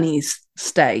for the bunnies'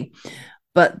 stay,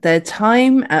 but their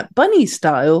time at Bunny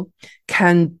Style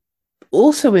can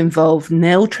also involve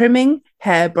nail trimming,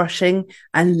 hair brushing,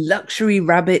 and luxury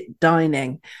rabbit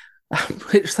dining.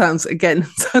 Which sounds a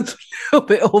little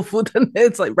bit awful, doesn't it?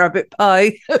 It's like rabbit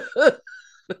pie.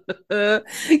 I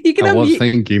was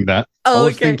thinking that. I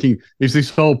was thinking, is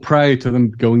this all prior to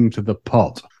them going to the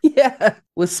pot? Yeah.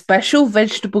 Was special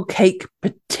vegetable cake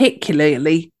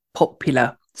particularly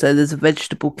popular? So there's a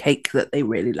vegetable cake that they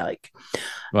really like.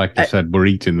 Like I said, we're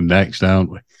eating them next,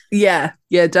 aren't we? Yeah,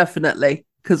 definitely.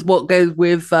 Because what goes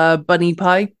with bunny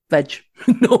pie? Veg,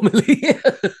 normally.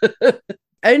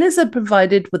 Owners are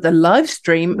provided with a live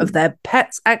stream of their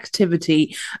pet's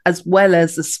activity, as well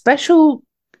as the special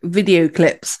video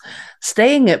clips.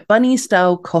 Staying at Bunny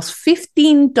Style costs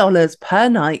 $15 per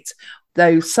night,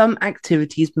 though some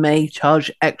activities may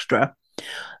charge extra.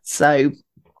 So,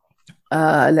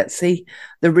 let's see.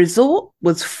 The resort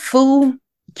was full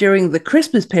during the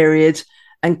Christmas period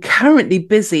and currently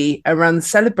busy around the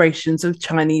celebrations of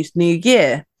Chinese New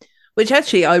Year. Which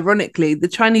actually, ironically, the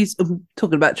Chinese, I'm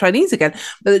talking about Chinese again,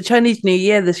 but the Chinese New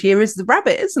Year this year is the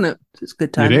rabbit, isn't it? It's a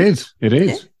good time. It is.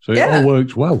 Yeah. So it all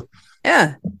works well.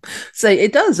 Yeah. So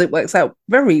it does. It works out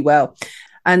very well.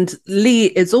 And Lee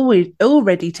is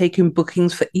already taking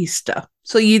bookings for Easter.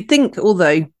 So you'd think,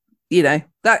 although, you know,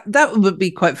 that would be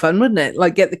quite fun, wouldn't it?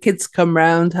 Like get the kids to come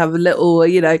round, have a little,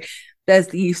 you know, there's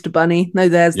the Easter bunny. No,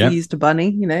 there's the Easter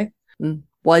bunny, you know. And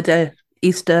why do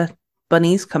Easter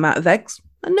bunnies come out of eggs?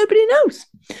 And nobody knows.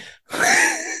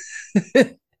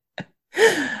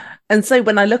 And so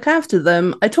when I look after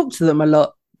them, I talk to them a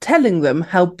lot, telling them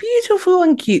how beautiful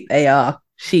and cute they are,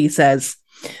 she says.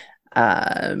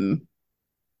 Oh,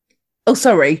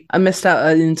 sorry, I missed out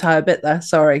an entire bit there.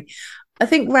 Sorry. I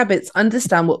think rabbits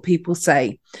understand what people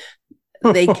say.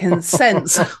 They can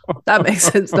sense. That makes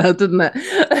sense now, doesn't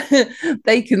it?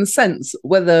 They can sense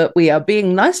whether we are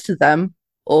being nice to them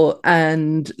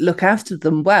and look after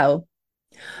them well.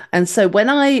 And so when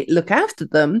I look after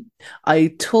them,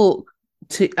 I talk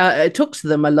to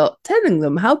them a lot, telling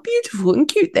them how beautiful and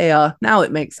cute they are. Now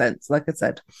it makes sense, like I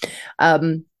said.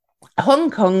 Hong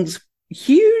Kong's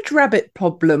huge rabbit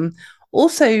problem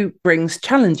also brings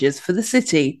challenges for the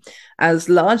city, as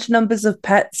large numbers of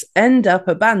pets end up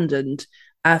abandoned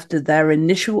after their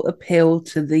initial appeal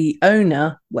to the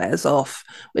owner wears off,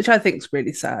 which I think is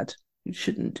really sad. You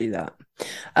shouldn't do that.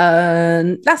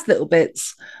 Last little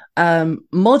bits.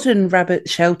 Modern rabbit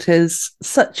shelters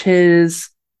such as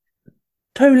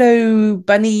Tolo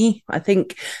Bunny, I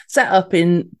think, set up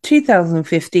in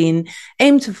 2015,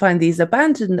 aim to find these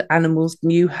abandoned animals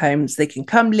new homes. They can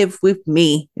come live with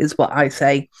me, is what I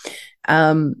say.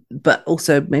 But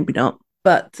also maybe not.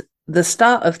 But the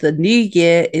start of the new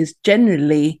year is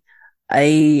generally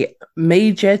a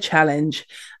major challenge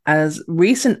as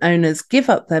recent owners give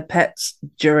up their pets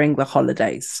during the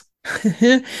holidays.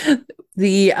 The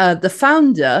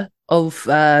founder of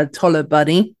Tolo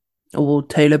Bunny, or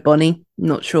Tolo Bunny,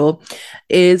 not sure,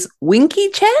 is Winky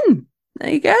Chen. There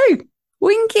you go.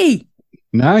 Winky.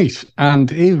 Nice.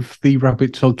 And if the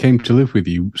rabbits all came to live with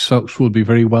you, Socks would be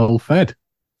very well fed.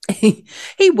 He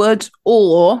would,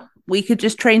 or we could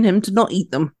just train him to not eat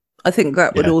them. I think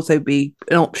that would also be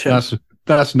an option.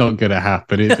 That's not going to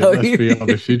happen, is No. it? Let's be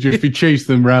honest. You'd just be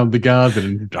chasing them around the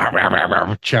garden and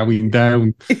chowing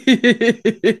down.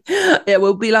 Yeah,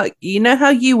 we'll be like, you know how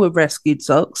you were rescued,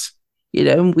 Socks? You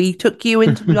know, and we took you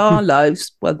into our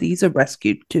lives. Well, these are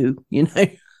rescued too, you know.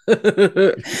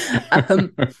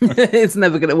 It's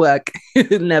never going to work.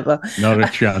 Never. Not a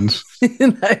chance.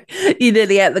 No, you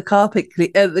nearly ate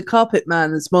the carpet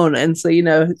man this morning, so you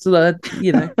know it's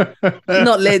you know,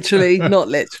 not literally,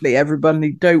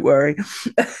 everybody, don't worry.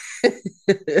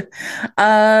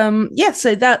 Yeah,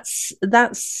 so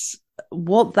that's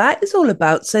what that is all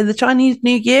about. So the Chinese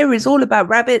New Year is all about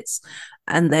rabbits,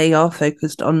 and they are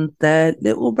focused on their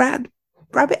little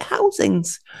rabbit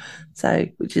housings, so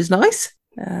which is nice.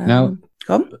 Now,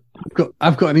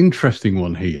 I've got an interesting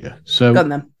one here. So, go on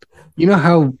then. You know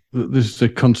how there's a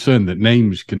concern that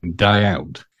names can die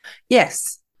out?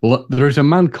 Yes. Well, there is a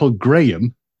man called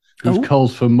Graham who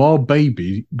calls for more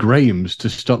baby Grahams to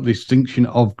stop the extinction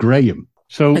of Graham.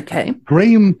 So,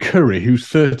 Graham Curry, who's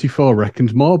 34,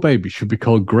 reckons more babies should be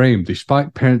called Graham,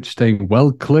 despite parents staying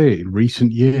well clear in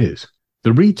recent years.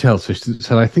 The retail assistant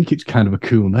said, I think it's kind of a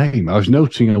cool name. I was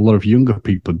noticing a lot of younger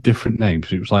people with different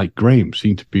names. It was like Graham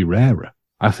seemed to be rarer.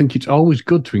 I think it's always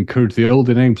good to encourage the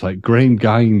older names like Graham,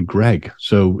 Guy, and Greg.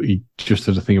 So he just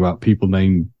said a thing about people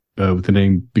named with the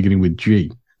name beginning with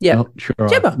G. Yeah.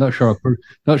 Not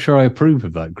sure I approve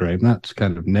of that, Graham. That's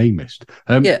kind of namist.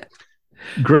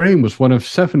 Graham was one of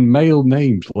 7 male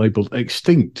names labelled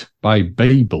extinct by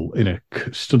Babel in a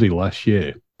study last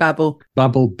year. Babel,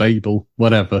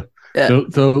 whatever. Yeah.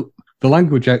 So the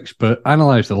language expert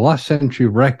analysed the last century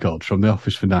of records from the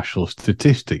Office for National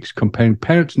Statistics, comparing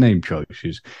parents' name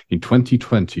choices in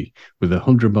 2020 with the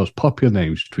 100 most popular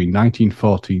names between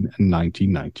 1914 and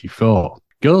 1994.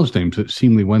 Girls' names that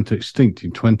seemingly went extinct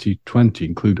in 2020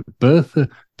 include Bertha,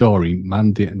 Doreen,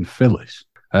 Mandy, and Phyllis.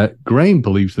 Graham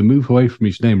believes the move away from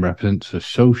his name represents a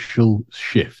societal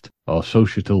shift.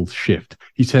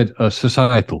 He said,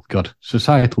 societal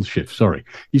shift, sorry.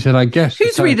 He said, I guess...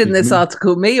 Who's reading this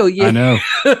article, me or you? I know.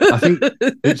 I think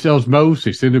it's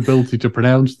osmosis, inability to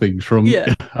pronounce things from...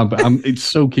 Yeah. It's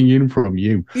soaking in from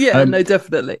you. Yeah, no,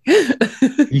 definitely.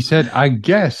 He said, I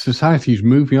guess society's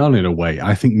moving on in a way.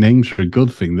 I think names are a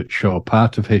good thing that show a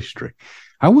part of history.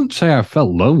 I wouldn't say I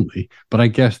felt lonely, but I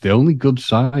guess the only good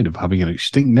side of having an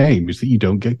extinct name is that you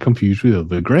don't get confused with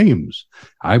other Grahams.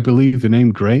 I believe the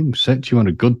name Graham sets you on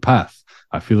a good path.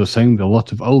 I feel the same with a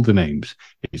lot of older names.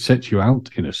 It sets you out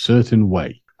in a certain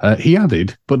way. He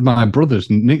added, but my brother's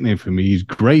nickname for me is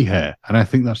Grey Hair, and I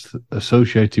think that's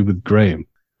associated with Graham.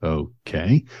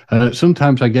 Okay.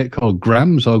 Sometimes I get called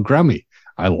Grams or Grammy.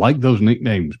 I like those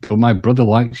nicknames, but my brother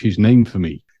likes his name for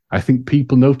me. I think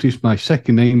people notice my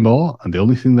second name more, and the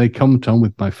only thing they comment on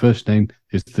with my first name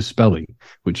is the spelling,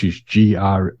 which is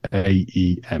Graeme.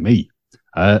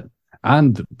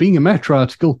 And being a Metro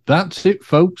article, that's it,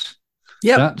 folks.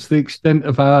 Yep. That's the extent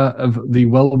of the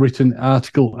well-written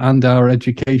article and our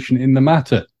education in the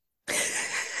matter.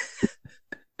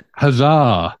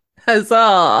 Huzzah!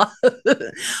 Huzzah! Well,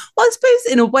 I suppose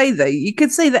in a way, though, you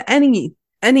could say that any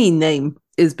name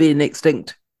is being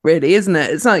extinct, really, isn't it?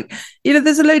 It's like,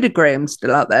 there's a load of Grahams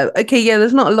still out there. Okay, yeah,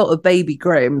 there's not a lot of baby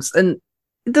Grahams, and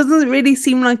it doesn't really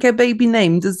seem like a baby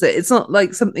name, does it? It's not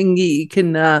like something you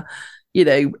can,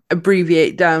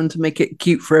 abbreviate down to make it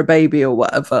cute for a baby or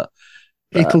whatever.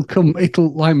 It'll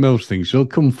like most things, it'll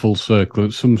come full circle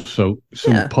at some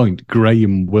point.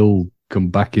 Graham will come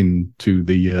back into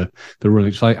the run.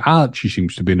 It's like Archie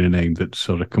seems to be a name that's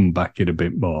sort of come back in a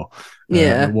bit more.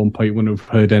 At one point, you wouldn't have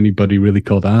heard anybody really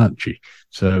called Archie.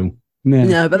 So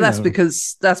no, but that's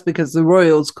because the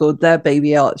Royals called their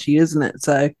baby Archie, isn't it?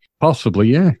 So possibly,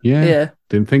 yeah.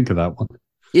 Didn't think of that one.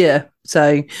 Yeah.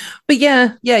 So, but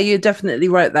yeah, you're definitely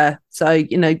right there. So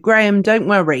Graham, don't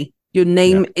worry. Your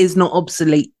name is not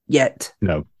obsolete yet.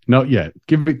 No, not yet.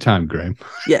 Give it time, Graham.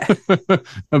 Yeah.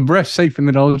 And rest safe in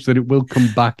the knowledge that it will come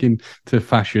back into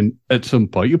fashion at some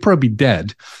point. You'll probably be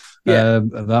dead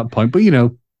at that point, but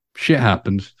shit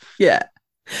happens. Yeah.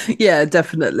 Yeah,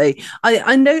 definitely.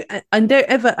 I don't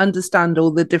ever understand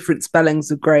all the different spellings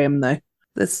of Graham though.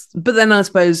 But then I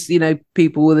suppose,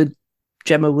 people with a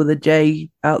Gemma with a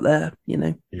J out there,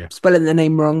 spelling the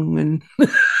name wrong and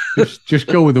just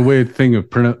go with the weird thing of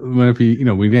whenever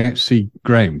we don't see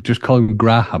Graham, just call him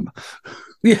Graham.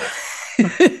 Yeah.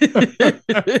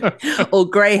 Or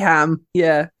Graham,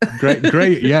 yeah.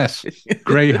 Great, yes.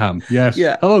 Graham, yes.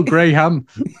 Yeah. Hello, Graham.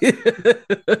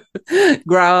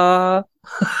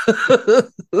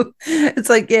 It's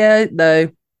like, no.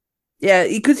 Yeah,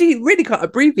 because you really can't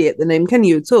abbreviate the name, can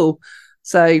you, at all?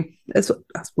 So that's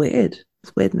weird. It's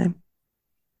a weird name.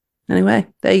 Anyway,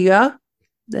 there you are.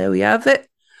 There we have it.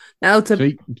 Now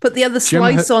to put the other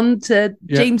slice on to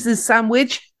James's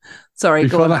sandwich. Sorry,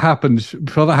 before that happens,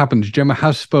 Gemma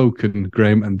has spoken,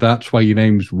 Graham, and that's why your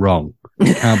name's wrong.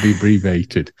 It can't be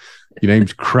abbreviated. Your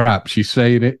name's crap. She's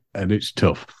saying it, and it's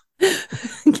tough.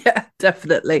 Yeah,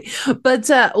 definitely. But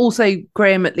also,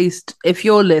 Graham, at least if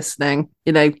you're listening,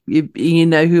 you know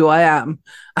who I am.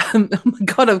 Oh my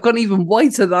God, I've gone even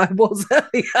whiter than I was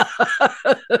earlier.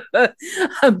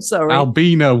 I'm sorry.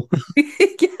 Albino.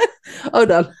 Yeah.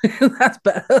 Hold on. That's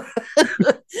better.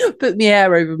 Put my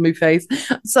hair over my face.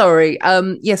 Sorry.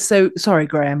 Yes, so sorry,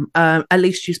 Graham. At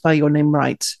least you spell your name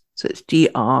right. So it's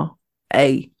Graham.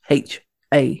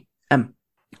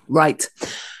 Right.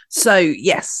 So,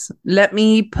 yes, let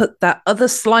me put that other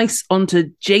slice onto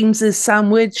James's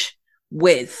sandwich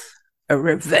with a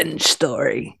revenge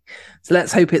story. So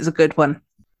let's hope it's a good one.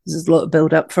 There's a lot of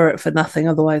build up for it for nothing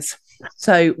otherwise.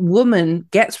 So, woman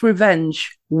gets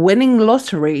revenge winning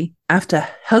lottery after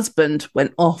husband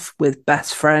went off with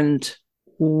best friend.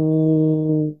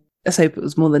 Ooh. Let's hope it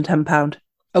was more than £10.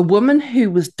 A woman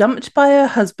who was dumped by her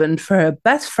husband for her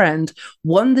best friend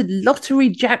won the lottery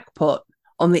jackpot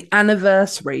on the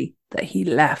anniversary that he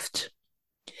left.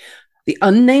 The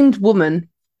unnamed woman,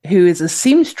 who is a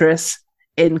seamstress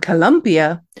in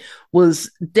Colombia, was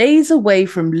days away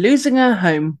from losing her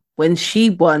home when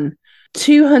she won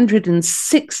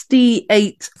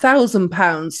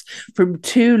 £268,000 from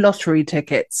 2 lottery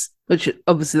tickets, which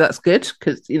obviously that's good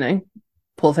because,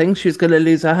 poor thing, she was going to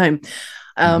lose her home.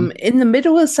 In the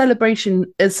middle of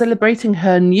celebrating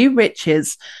her new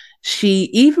riches, she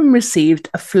even received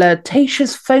a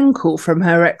flirtatious phone call from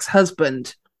her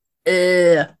ex-husband.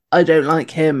 I don't like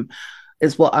him,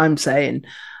 is what I'm saying.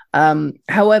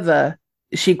 However,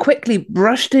 she quickly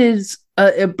brushed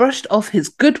off his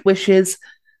good wishes,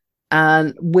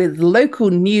 and with local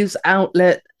news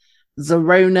outlet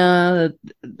Zorona,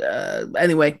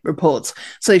 reports.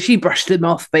 So she brushed him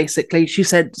off, basically. She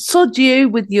said, sod you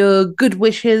with your good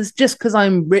wishes. Just because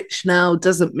I'm rich now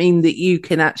doesn't mean that you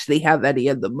can actually have any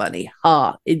of the money.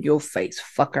 Ha, in your face,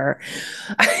 fucker.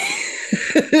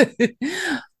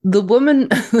 The woman,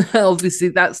 obviously,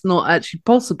 that's not actually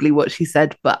possibly what she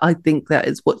said, but I think that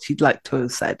is what she'd like to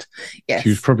have said. Yes. She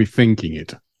was probably thinking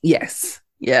it. Yes.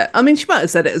 Yeah, I mean, she might have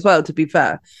said it as well, to be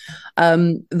fair.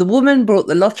 The woman bought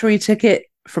the lottery ticket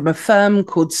from a firm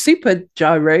called Super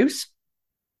Gyros,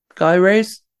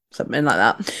 something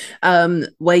like that,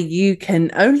 where you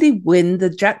can only win the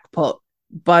jackpot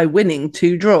by winning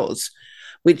 2 draws,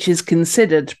 which is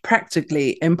considered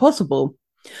practically impossible.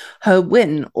 Her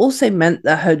win also meant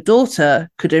that her daughter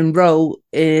could enroll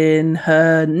in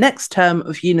her next term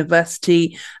of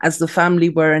university as the family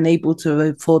were unable to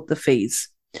afford the fees.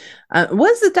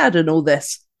 Where's the dad in all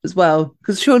this as well?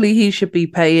 Because surely he should be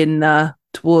paying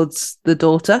towards the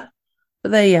daughter.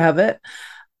 But there you have it.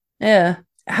 Yeah.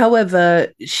 However,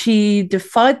 she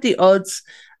defied the odds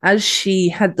as she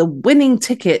had the winning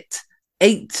ticket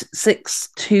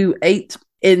 8628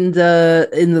 in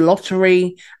the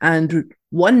lottery and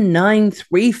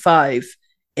 1935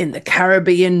 in the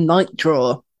Caribbean night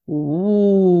draw.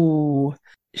 Ooh.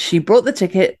 She brought the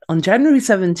ticket on January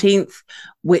 17th,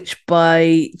 which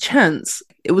by chance,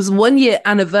 it was 1 year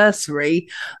anniversary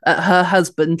that her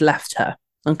husband left her.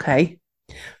 Okay.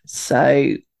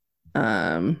 So,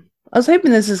 I was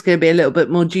hoping this is going to be a little bit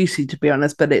more juicy, to be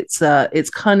honest, but it's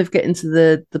kind of getting to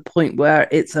the point where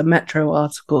it's a Metro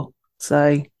article.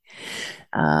 So,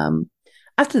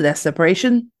 after their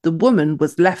separation, the woman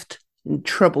was left in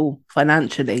trouble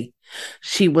financially.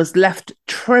 She was left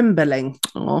trembling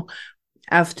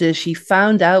after she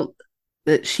found out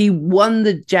that she won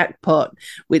the jackpot,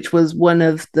 which was one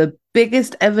of the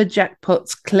biggest ever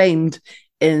jackpots claimed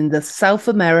in the South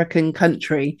American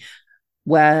country,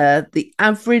 where the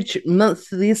average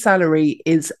monthly salary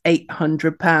is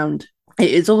 £800.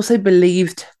 It is also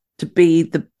believed to be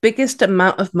the biggest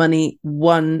amount of money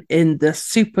won in the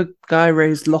Super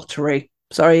Gyros lottery.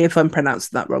 Sorry if I'm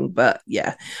pronouncing that wrong, but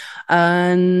yeah.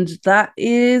 And that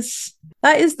is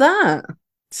that.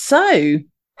 So,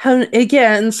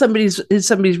 and somebody's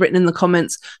written in the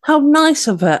comments, how nice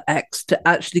of her ex to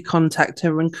actually contact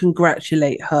her and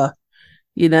congratulate her.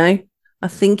 You know, I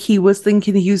think he was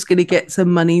thinking he was going to get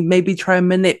some money, maybe try and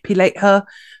manipulate her,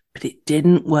 but it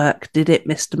didn't work, did it,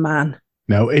 Mr. Man?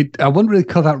 No, I wouldn't really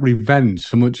call that revenge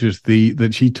so much as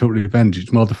that she took revenge.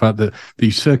 It's more the fact that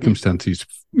these circumstances,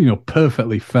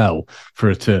 perfectly fell for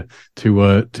her to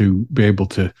be able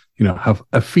to, have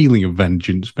a feeling of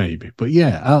vengeance, maybe. But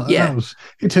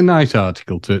it's a nice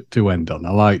article to end on.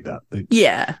 I like that.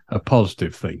 It's a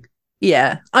positive thing.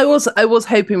 Yeah, I was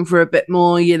hoping for a bit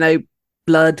more,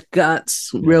 blood,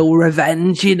 guts, real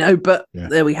revenge, but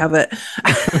there we have it.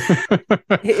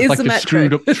 It is like a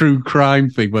screwed up true crime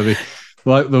thing where they,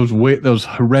 like those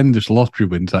horrendous lottery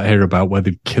wins I hear about where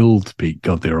they've killed people.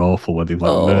 God, they're awful, where they've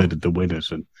murdered the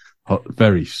winners, and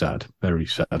very sad,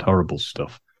 horrible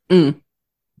stuff.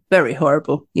 Very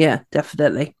horrible. Yeah,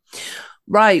 definitely.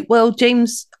 Right. Well,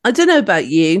 James, I don't know about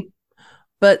you,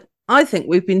 but I think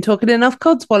we've been talking enough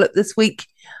Codswallop this week.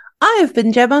 I have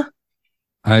been Gemma.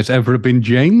 Has ever been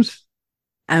James?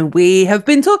 And we have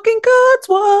been talking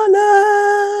Codswallop.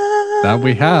 That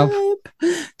we have.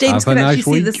 James can actually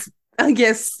see this.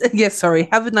 Yes, sorry.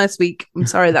 Have a nice week. I'm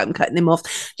sorry that I'm cutting him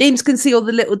off. James can see all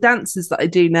the little dances that I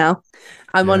do now.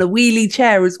 I'm on a wheelie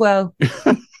chair as well.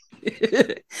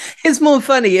 It's more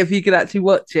funny if you could actually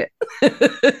watch it.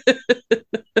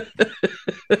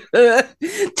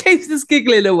 James is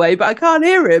giggling away, but I can't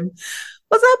hear him.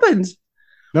 What's happened?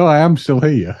 No, I am still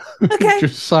here. Okay.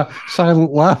 Just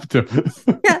silent laughter.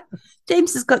 Yeah,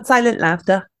 James has got silent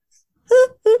laughter.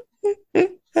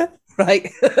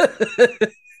 Right.